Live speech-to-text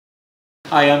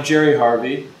Hi, I'm Jerry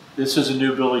Harvey. This is a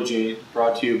new Billie Jean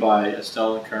brought to you by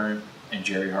Astell&Kern and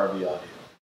Jerry Harvey Audio.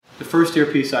 The first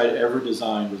earpiece I ever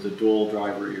designed was a dual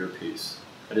driver earpiece.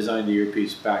 I designed the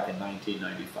earpiece back in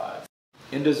 1995.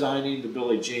 In designing the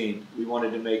Billie Jean, we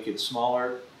wanted to make it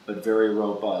smaller but very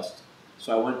robust.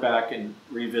 So I went back and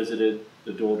revisited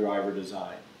the dual driver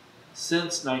design.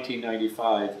 Since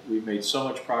 1995, we've made so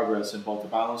much progress in both the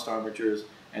balanced armatures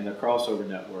and the crossover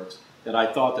networks that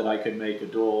I thought that I could make a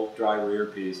dual driver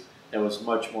earpiece that was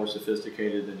much more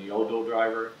sophisticated than the old dual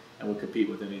driver and would compete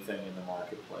with anything in the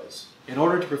marketplace. In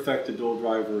order to perfect the dual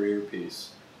driver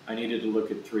earpiece, I needed to look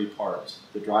at three parts: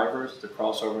 the drivers, the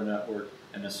crossover network,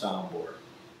 and the soundboard.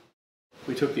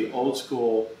 We took the old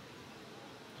school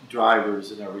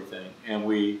drivers and everything, and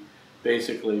we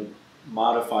basically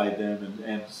modified them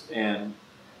and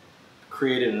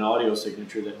created an audio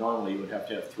signature that normally you would have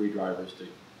to have three drivers to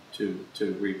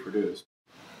reproduce.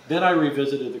 Then I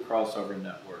revisited the crossover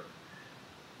network.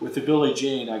 With the Billie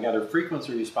Jean, I got a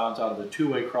frequency response out of a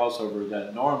two-way crossover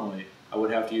that normally I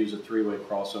would have to use a three-way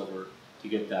crossover to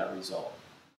get that result.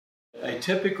 A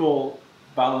typical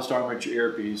balanced armature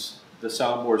earpiece, the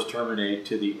soundboards terminate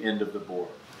to the end of the board.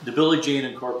 The Billie Jean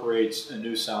incorporates a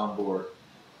new soundboard.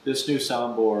 This new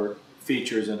soundboard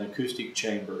features an acoustic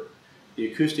chamber.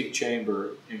 The acoustic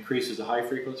chamber increases the high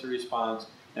frequency response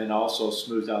and also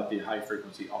smooths out the high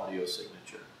frequency audio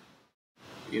signature.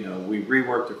 We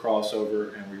reworked the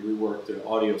crossover and we reworked the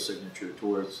audio signature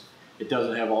towards it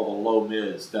doesn't have all the low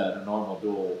mids that a normal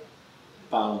dual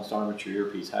balanced armature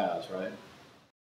earpiece has, right?